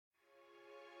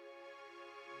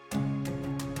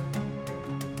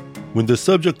When the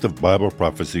subject of Bible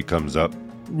prophecy comes up,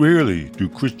 rarely do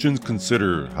Christians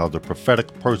consider how the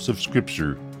prophetic parts of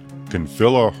Scripture can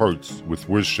fill our hearts with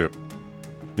worship.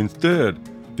 Instead,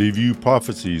 they view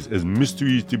prophecies as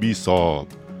mysteries to be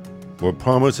solved, or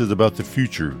promises about the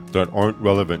future that aren't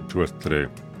relevant to us today.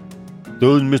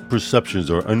 Those misperceptions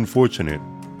are unfortunate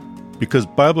because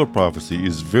Bible prophecy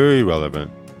is very relevant,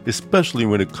 especially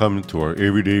when it comes to our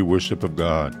everyday worship of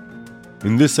God.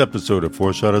 In this episode of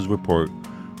Foreshadows Report,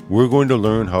 we're going to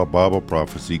learn how Bible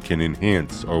prophecy can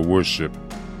enhance our worship.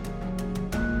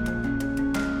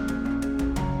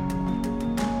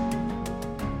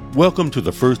 Welcome to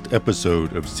the first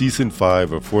episode of Season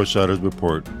 5 of Foreshadows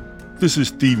Report. This is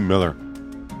Steve Miller.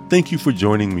 Thank you for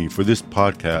joining me for this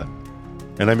podcast,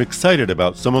 and I'm excited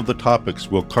about some of the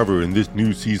topics we'll cover in this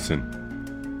new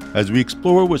season. As we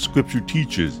explore what Scripture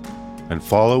teaches and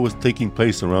follow what's taking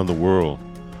place around the world,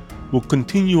 we'll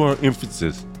continue our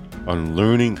emphasis on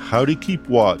learning how to keep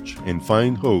watch and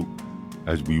find hope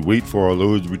as we wait for our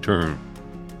Lord's return.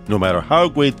 No matter how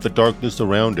great the darkness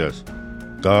around us,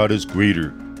 God is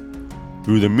greater.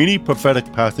 Through the many prophetic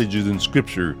passages in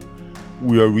Scripture,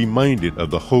 we are reminded of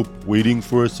the hope waiting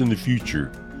for us in the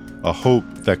future, a hope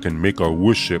that can make our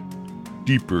worship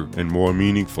deeper and more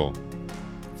meaningful.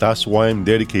 That's why I'm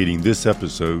dedicating this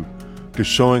episode to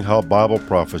showing how Bible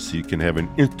prophecy can have an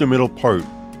instrumental part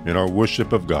in our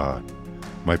worship of God.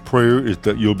 My prayer is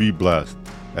that you'll be blessed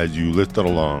as you listen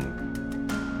along.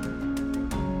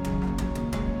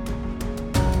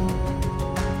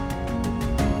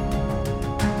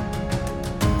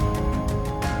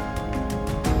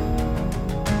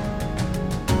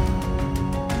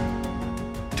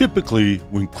 Typically,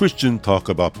 when Christians talk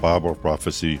about Bible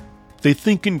prophecy, they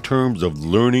think in terms of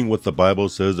learning what the Bible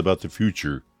says about the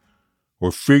future,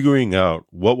 or figuring out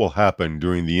what will happen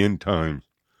during the end times.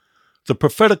 The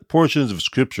prophetic portions of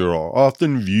Scripture are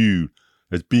often viewed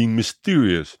as being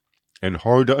mysterious and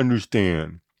hard to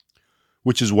understand,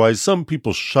 which is why some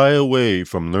people shy away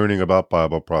from learning about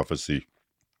Bible prophecy.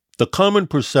 The common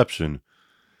perception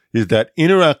is that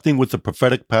interacting with the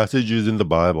prophetic passages in the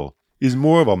Bible is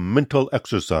more of a mental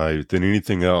exercise than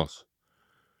anything else.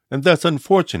 And that's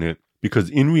unfortunate because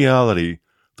in reality,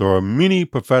 there are many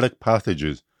prophetic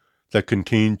passages that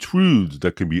contain truths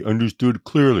that can be understood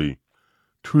clearly,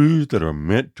 truths that are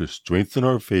meant to strengthen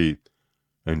our faith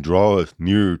and draw us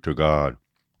nearer to God.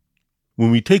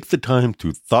 When we take the time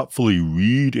to thoughtfully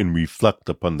read and reflect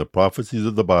upon the prophecies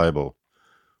of the Bible,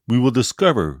 we will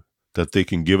discover that they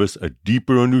can give us a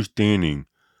deeper understanding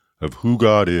of who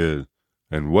God is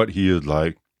and what He is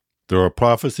like. There are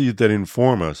prophecies that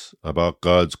inform us about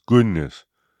God's goodness,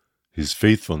 His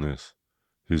faithfulness,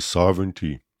 His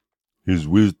sovereignty, His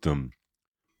wisdom,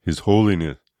 His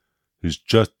holiness, His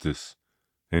justice,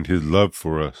 and His love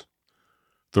for us.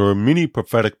 There are many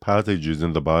prophetic passages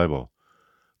in the Bible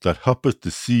that help us to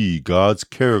see God's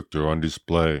character on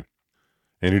display,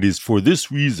 and it is for this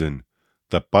reason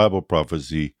that Bible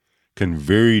prophecy can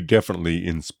very definitely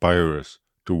inspire us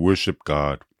to worship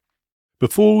God.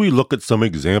 Before we look at some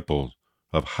examples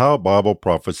of how Bible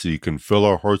prophecy can fill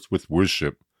our hearts with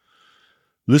worship,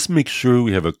 let's make sure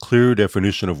we have a clear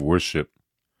definition of worship.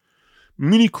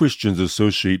 Many Christians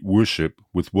associate worship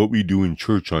with what we do in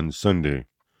church on Sunday.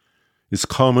 It's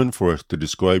common for us to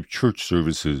describe church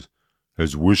services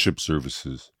as worship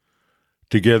services.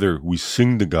 Together, we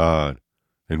sing to God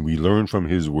and we learn from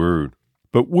His Word.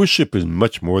 But worship is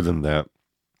much more than that.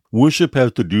 Worship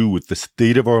has to do with the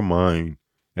state of our mind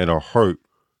and our heart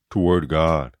toward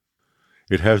God.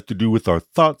 It has to do with our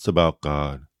thoughts about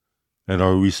God and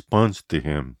our response to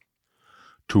Him.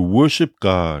 To worship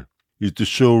God is to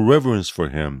show reverence for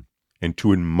Him and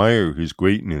to admire His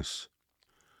greatness.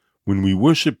 When we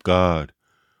worship God,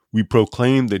 we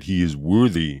proclaim that He is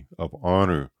worthy of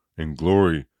honor and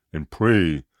glory and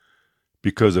praise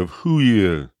because of who He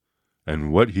is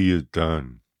and what He has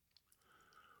done.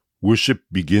 Worship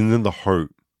begins in the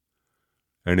heart,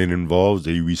 and it involves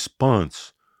a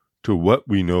response to what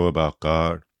we know about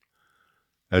God.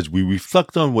 As we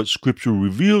reflect on what Scripture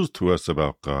reveals to us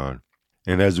about God,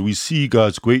 and as we see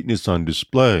God's greatness on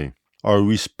display, our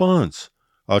response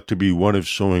ought to be one of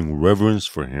showing reverence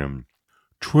for Him,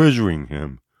 treasuring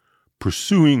Him,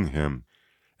 pursuing Him,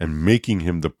 and making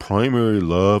Him the primary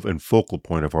love and focal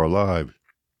point of our lives.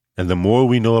 And the more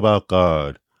we know about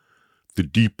God, the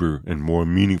deeper and more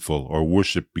meaningful our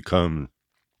worship becomes.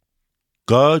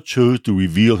 God chose to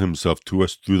reveal Himself to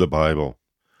us through the Bible.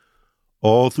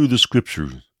 All through the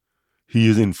Scriptures, He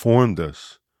has informed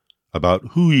us about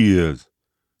who He is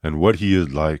and what He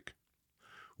is like.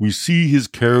 We see His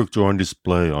character on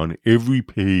display on every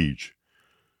page,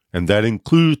 and that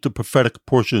includes the prophetic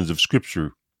portions of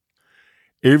Scripture.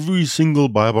 Every single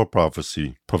Bible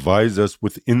prophecy provides us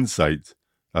with insights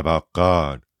about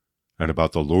God and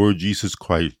about the Lord Jesus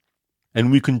Christ,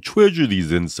 and we can treasure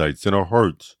these insights in our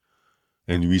hearts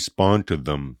and respond to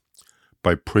them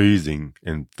by praising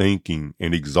and thanking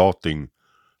and exalting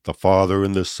the Father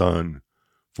and the Son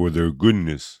for their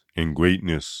goodness and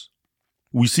greatness.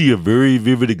 We see a very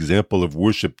vivid example of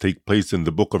worship take place in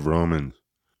the book of Romans.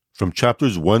 From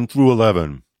chapters 1 through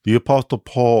 11, the Apostle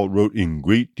Paul wrote in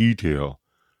great detail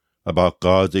about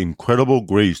God's incredible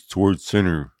grace towards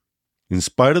sinners. In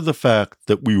spite of the fact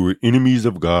that we were enemies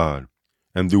of God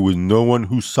and there was no one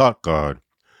who sought God,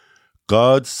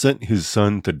 God sent His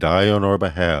Son to die on our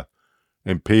behalf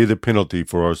and pay the penalty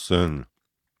for our sin.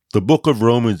 The book of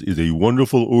Romans is a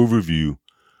wonderful overview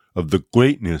of the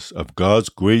greatness of God's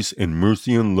grace and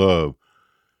mercy and love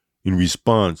in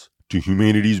response to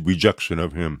humanity's rejection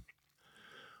of Him.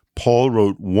 Paul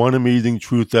wrote one amazing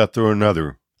truth after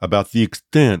another about the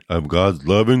extent of God's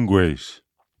love and grace,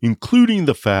 including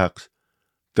the fact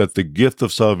that the gift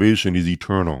of salvation is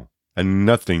eternal and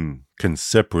nothing can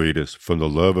separate us from the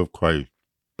love of Christ.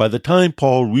 By the time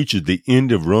Paul reaches the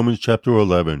end of Romans chapter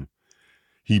 11,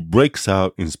 he breaks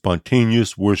out in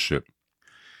spontaneous worship.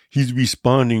 He's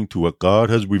responding to what God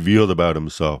has revealed about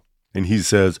Himself, and he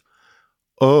says,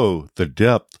 "Oh, the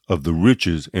depth of the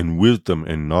riches and wisdom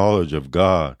and knowledge of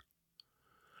God!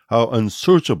 How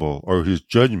unsearchable are His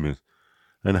judgments,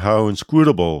 and how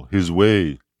inscrutable His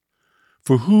ways!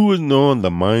 For who has known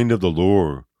the mind of the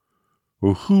Lord?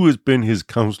 Or who has been His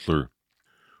counselor?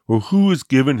 Or who has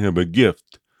given Him a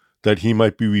gift that He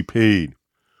might be repaid?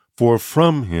 For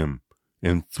from Him,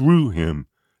 and through Him,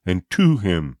 and to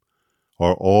Him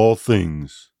are all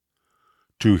things.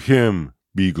 To Him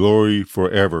be glory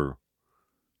forever.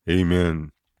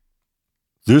 Amen."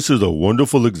 This is a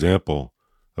wonderful example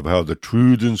of how the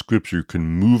truths in Scripture can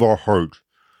move our hearts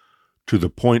to the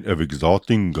point of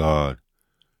exalting God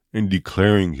and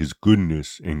declaring His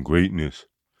goodness and greatness.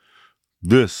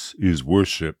 This is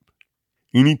worship.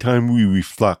 Anytime we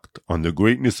reflect on the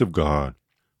greatness of God,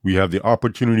 we have the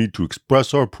opportunity to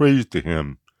express our praise to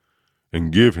Him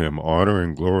and give Him honor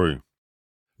and glory.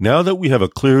 Now that we have a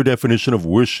clear definition of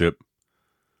worship,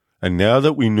 and now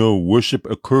that we know worship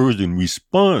occurs in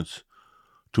response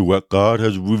to what God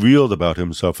has revealed about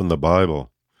Himself in the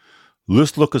Bible,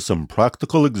 let's look at some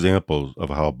practical examples of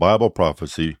how Bible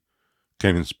prophecy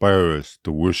can inspire us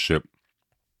to worship.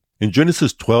 In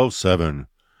Genesis 12:7,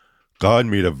 God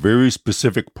made a very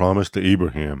specific promise to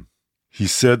Abraham. He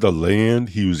said the land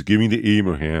He was giving to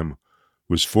Abraham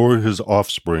was for his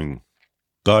offspring.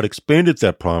 God expanded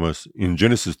that promise in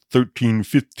Genesis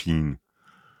 13:15,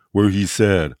 where He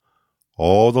said,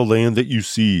 "All the land that you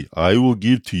see I will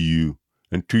give to you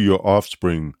and to your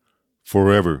offspring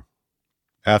forever."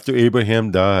 After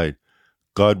Abraham died,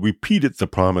 God repeated the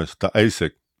promise to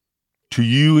Isaac, "To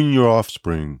you and your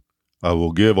offspring I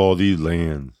will give all these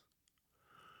lands."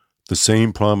 The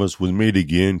same promise was made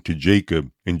again to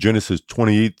Jacob in Genesis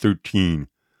 28:13,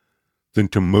 then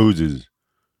to Moses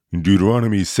in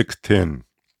Deuteronomy 6:10.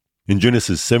 In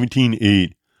Genesis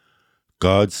 17:8,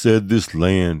 God said this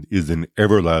land is an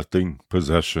everlasting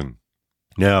possession.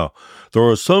 Now, there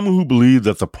are some who believe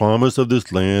that the promise of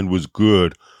this land was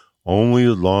good only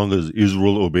as long as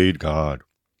Israel obeyed God.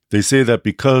 They say that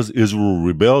because Israel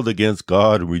rebelled against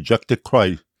God and rejected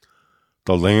Christ,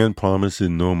 the land promise is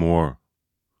no more.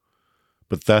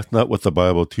 But that's not what the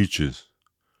Bible teaches.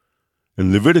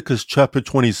 In Leviticus chapter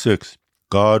 26,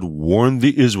 God warned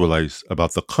the Israelites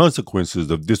about the consequences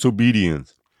of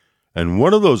disobedience, and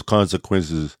one of those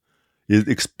consequences is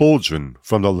expulsion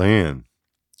from the land.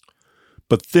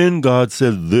 But then God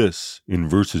said this in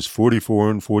verses 44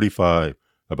 and 45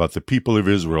 about the people of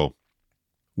Israel: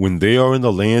 "When they are in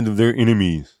the land of their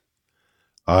enemies,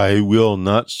 I will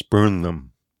not spurn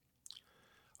them.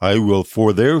 I will,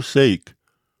 for their sake,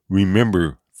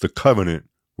 remember the covenant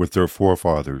with their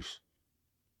forefathers."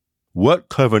 What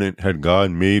covenant had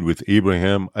God made with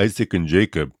Abraham, Isaac, and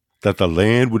Jacob that the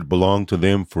land would belong to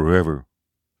them forever?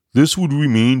 This would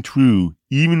remain true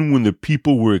even when the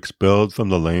people were expelled from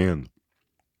the land.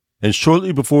 And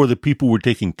shortly before the people were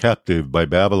taken captive by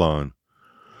Babylon,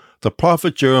 the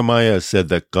prophet Jeremiah said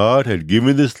that God had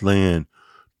given this land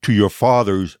to your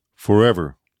fathers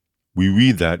forever. We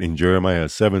read that in Jeremiah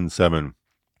 7:7.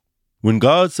 When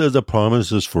God says a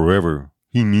promise is forever,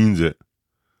 He means it.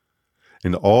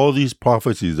 In all these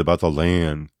prophecies about the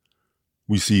land,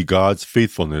 we see God's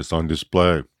faithfulness on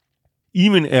display.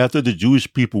 Even after the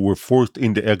Jewish people were forced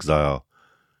into exile,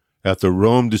 after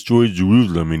Rome destroyed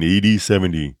Jerusalem in AD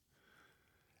 70,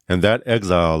 and that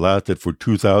exile lasted for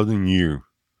 2,000 years,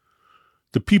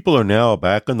 the people are now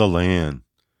back in the land,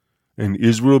 and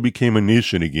Israel became a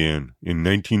nation again in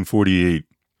 1948.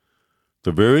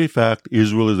 The very fact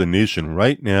Israel is a nation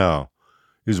right now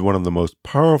is one of the most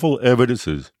powerful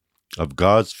evidences of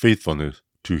God's faithfulness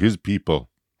to His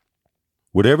people.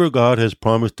 Whatever God has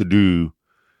promised to do,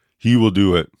 He will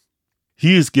do it.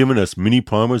 He has given us many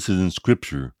promises in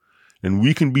Scripture, and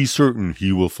we can be certain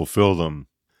He will fulfill them.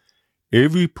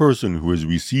 Every person who has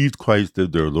received Christ as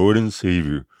their Lord and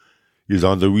Savior is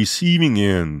on the receiving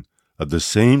end of the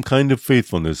same kind of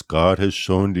faithfulness God has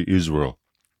shown to Israel.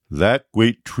 That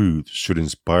great truth should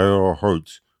inspire our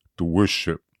hearts to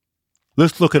worship.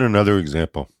 Let's look at another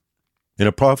example. In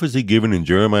a prophecy given in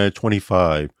Jeremiah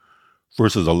 25,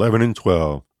 verses 11 and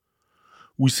 12,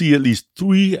 we see at least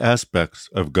three aspects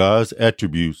of God's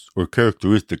attributes or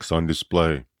characteristics on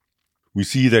display. We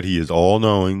see that He is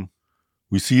all-knowing,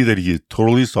 we see that He is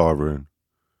totally sovereign,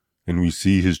 and we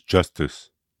see His justice.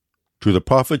 To the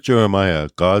prophet Jeremiah,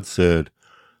 God said,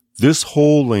 "This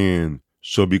whole land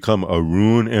shall become a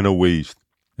ruin and a waste,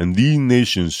 and these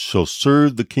nations shall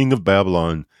serve the king of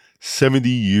Babylon 70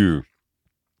 years.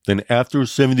 Then after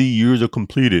 70 years are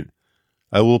completed,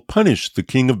 I will punish the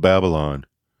king of Babylon,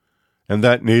 and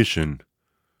that nation,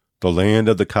 the land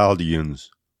of the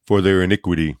Chaldeans, for their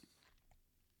iniquity."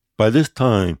 By this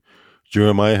time,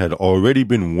 Jeremiah had already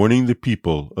been warning the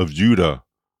people of Judah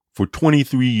for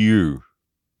 23 years.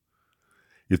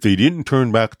 If they didn't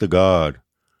turn back to God,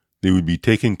 they would be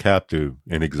taken captive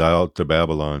and exiled to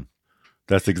Babylon.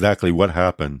 That's exactly what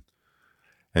happened.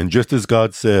 And just as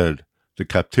God said, the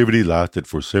captivity lasted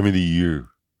for 70 years.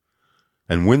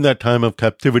 And when that time of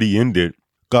captivity ended,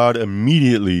 God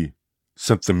immediately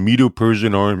sent the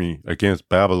Medo-Persian army against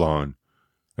Babylon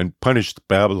and punished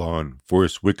Babylon for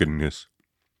its wickedness.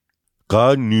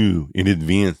 God knew in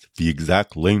advance the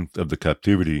exact length of the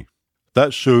captivity.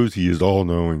 That shows He is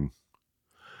all-knowing.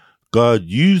 God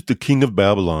used the king of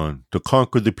Babylon to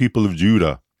conquer the people of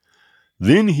Judah.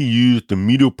 Then He used the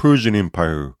Medo-Persian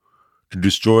Empire to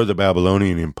destroy the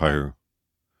Babylonian Empire.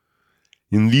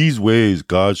 In these ways,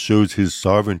 God shows His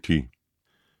sovereignty.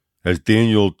 As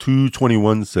Daniel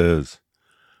 2:21 says,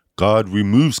 God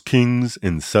removes kings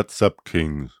and sets up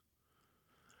kings.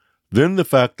 Then the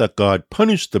fact that God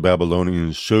punished the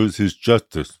Babylonians shows His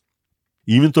justice.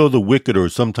 Even though the wicked are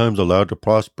sometimes allowed to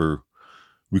prosper,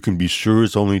 we can be sure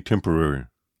it's only temporary.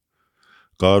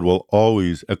 God will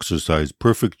always exercise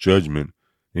perfect judgment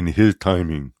in His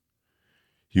timing.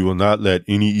 He will not let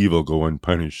any evil go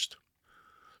unpunished.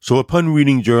 So upon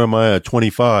reading Jeremiah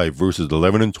 25, verses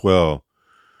 11 and 12,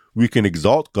 we can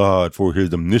exalt God for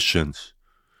His omniscience,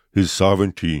 His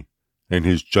sovereignty, and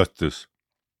His justice.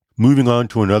 Moving on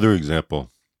to another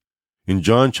example. In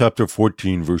John chapter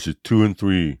 14, verses 2 and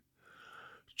 3,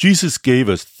 Jesus gave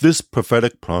us this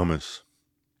prophetic promise: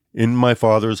 "In my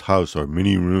Father's house are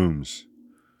many rooms.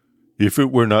 If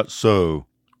it were not so,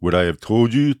 would I have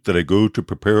told you that I go to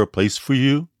prepare a place for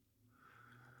you?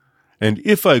 And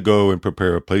if I go and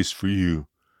prepare a place for you,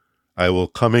 I will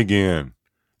come again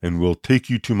and will take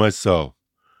you to myself,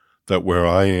 that where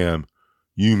I am,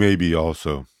 you may be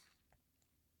also."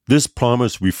 This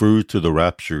promise refers to the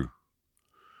rapture.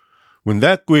 When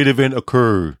that great event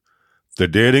occurs, the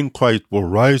dead in Christ will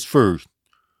rise first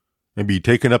and be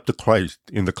taken up to Christ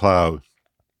in the clouds.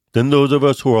 Then those of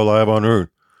us who are alive on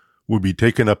earth will be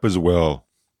taken up as well.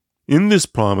 In this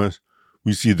promise,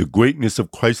 we see the greatness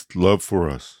of Christ's love for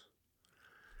us.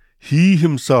 He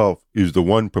Himself is the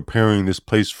one preparing this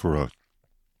place for us,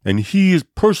 and He is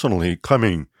personally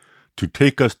coming to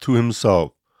take us to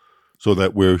Himself, so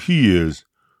that where He is,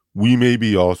 we may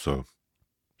be also.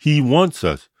 He wants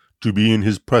us to be in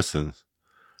His presence.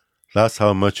 That's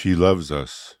how much He loves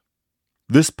us.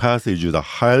 This passage is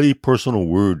a highly personal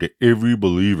word to every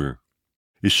believer.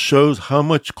 It shows how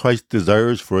much Christ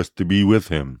desires for us to be with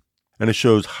Him, and it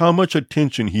shows how much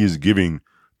attention He is giving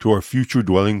to our future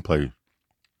dwelling place.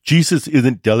 Jesus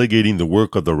isn't delegating the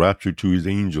work of the rapture to His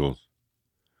angels.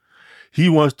 He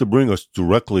wants to bring us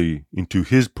directly into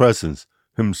His presence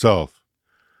Himself.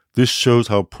 This shows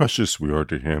how precious we are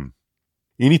to Him.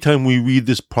 Anytime we read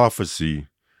this prophecy,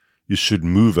 it should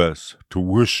move us to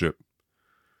worship.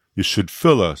 It should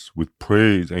fill us with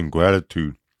praise and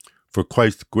gratitude for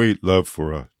Christ's great love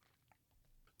for us.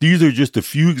 These are just a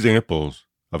few examples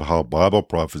of how Bible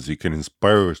prophecy can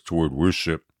inspire us toward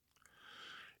worship.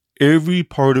 Every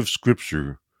part of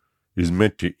Scripture is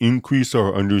meant to increase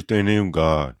our understanding of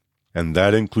God, and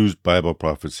that includes Bible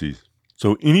prophecies.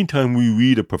 So anytime we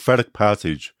read a prophetic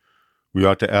passage, we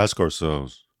ought to ask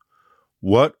ourselves,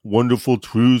 what wonderful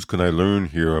truths can I learn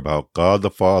here about God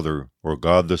the Father or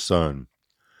God the Son?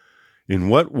 In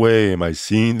what way am I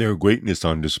seeing their greatness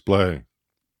on display?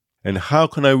 And how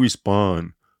can I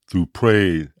respond through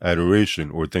praise,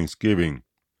 adoration, or thanksgiving?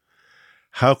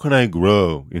 How can I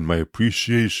grow in my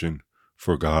appreciation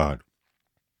for God?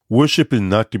 Worship is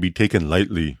not to be taken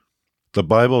lightly. The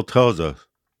Bible tells us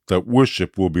that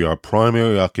worship will be our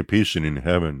primary occupation in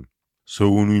heaven.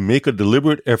 So when we make a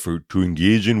deliberate effort to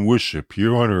engage in worship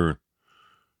here on earth,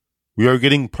 we are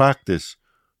getting practice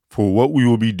for what we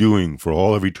will be doing for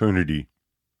all of eternity.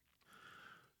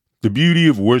 The beauty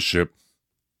of worship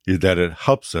is that it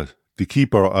helps us to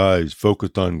keep our eyes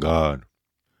focused on God.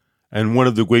 And one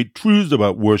of the great truths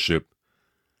about worship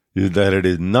is that it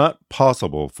is not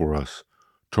possible for us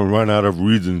to run out of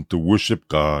reasons to worship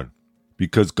God.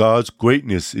 Because God's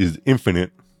greatness is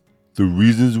infinite, the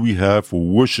reasons we have for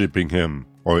worshiping Him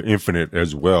are infinite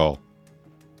as well.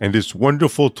 And it's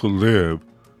wonderful to live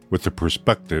with the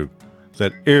perspective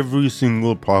that every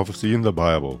single prophecy in the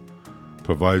Bible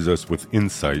provides us with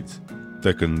insights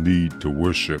that can lead to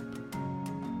worship.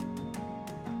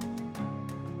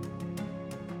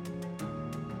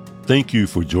 Thank you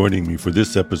for joining me for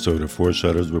this episode of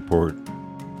Foreshadows Report.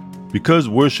 Because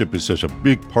worship is such a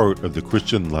big part of the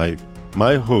Christian life,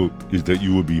 my hope is that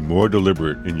you will be more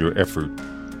deliberate in your effort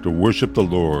to worship the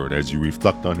Lord as you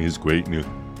reflect on His greatness.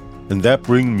 And that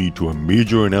brings me to a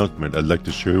major announcement I'd like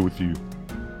to share with you.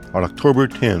 On October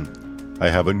 10th, I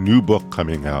have a new book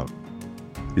coming out.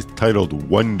 It's titled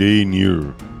One Day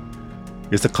Nearer.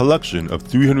 It's a collection of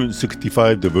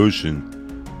 365 devotions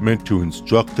meant to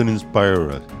instruct and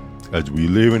inspire us as we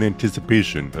live in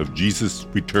anticipation of Jesus'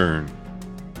 return.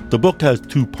 The book has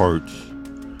 2 parts.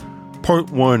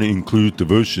 Part 1 includes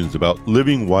devotions about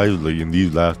living wisely in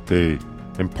these last days,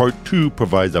 and Part 2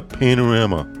 provides a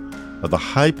panorama of the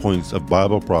high points of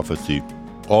Bible prophecy,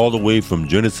 all the way from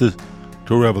Genesis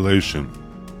to Revelation.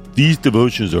 These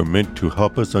devotions are meant to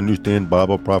help us understand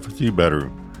Bible prophecy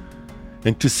better,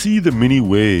 and to see the many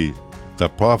ways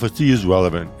that prophecy is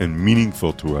relevant and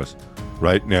meaningful to us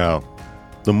right now.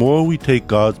 The more we take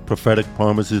God's prophetic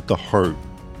promises to heart,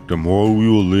 the more we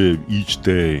will live each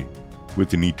day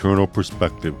with an eternal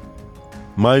perspective.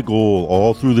 My goal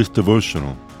all through this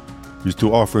devotional is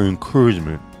to offer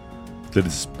encouragement that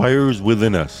inspires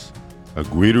within us a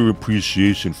greater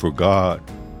appreciation for God,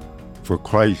 for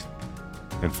Christ,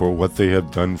 and for what they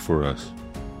have done for us,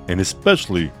 and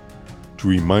especially to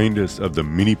remind us of the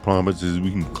many promises we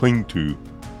can cling to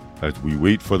as we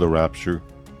wait for the rapture.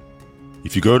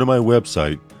 If you go to my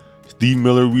website,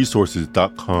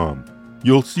 SteveMillerResources.com,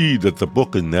 you'll see that the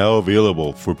book is now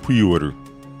available for pre-order.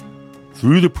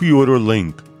 Through the pre-order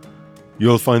link,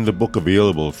 you'll find the book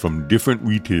available from different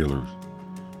retailers.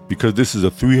 Because this is a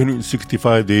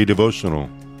 365-day devotional,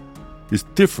 it's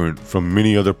different from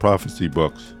many other prophecy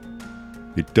books.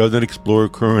 It doesn't explore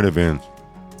current events.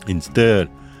 Instead,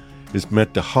 it's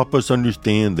meant to help us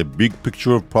understand the big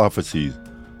picture of prophecies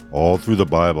all through the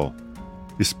Bible,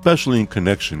 especially in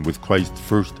connection with Christ's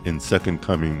first and second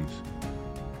comings.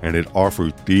 And it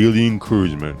offers daily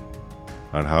encouragement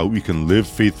on how we can live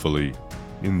faithfully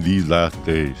in these last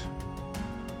days.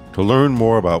 To learn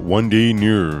more about One Day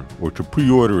Nearer or to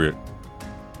pre-order it,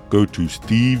 go to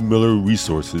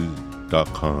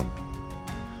SteveMillerResources.com.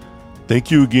 Thank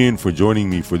you again for joining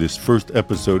me for this first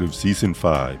episode of Season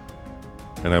 5,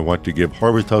 and I want to give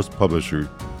Harvest House Publishers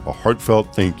a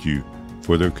heartfelt thank you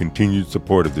for their continued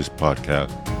support of this podcast.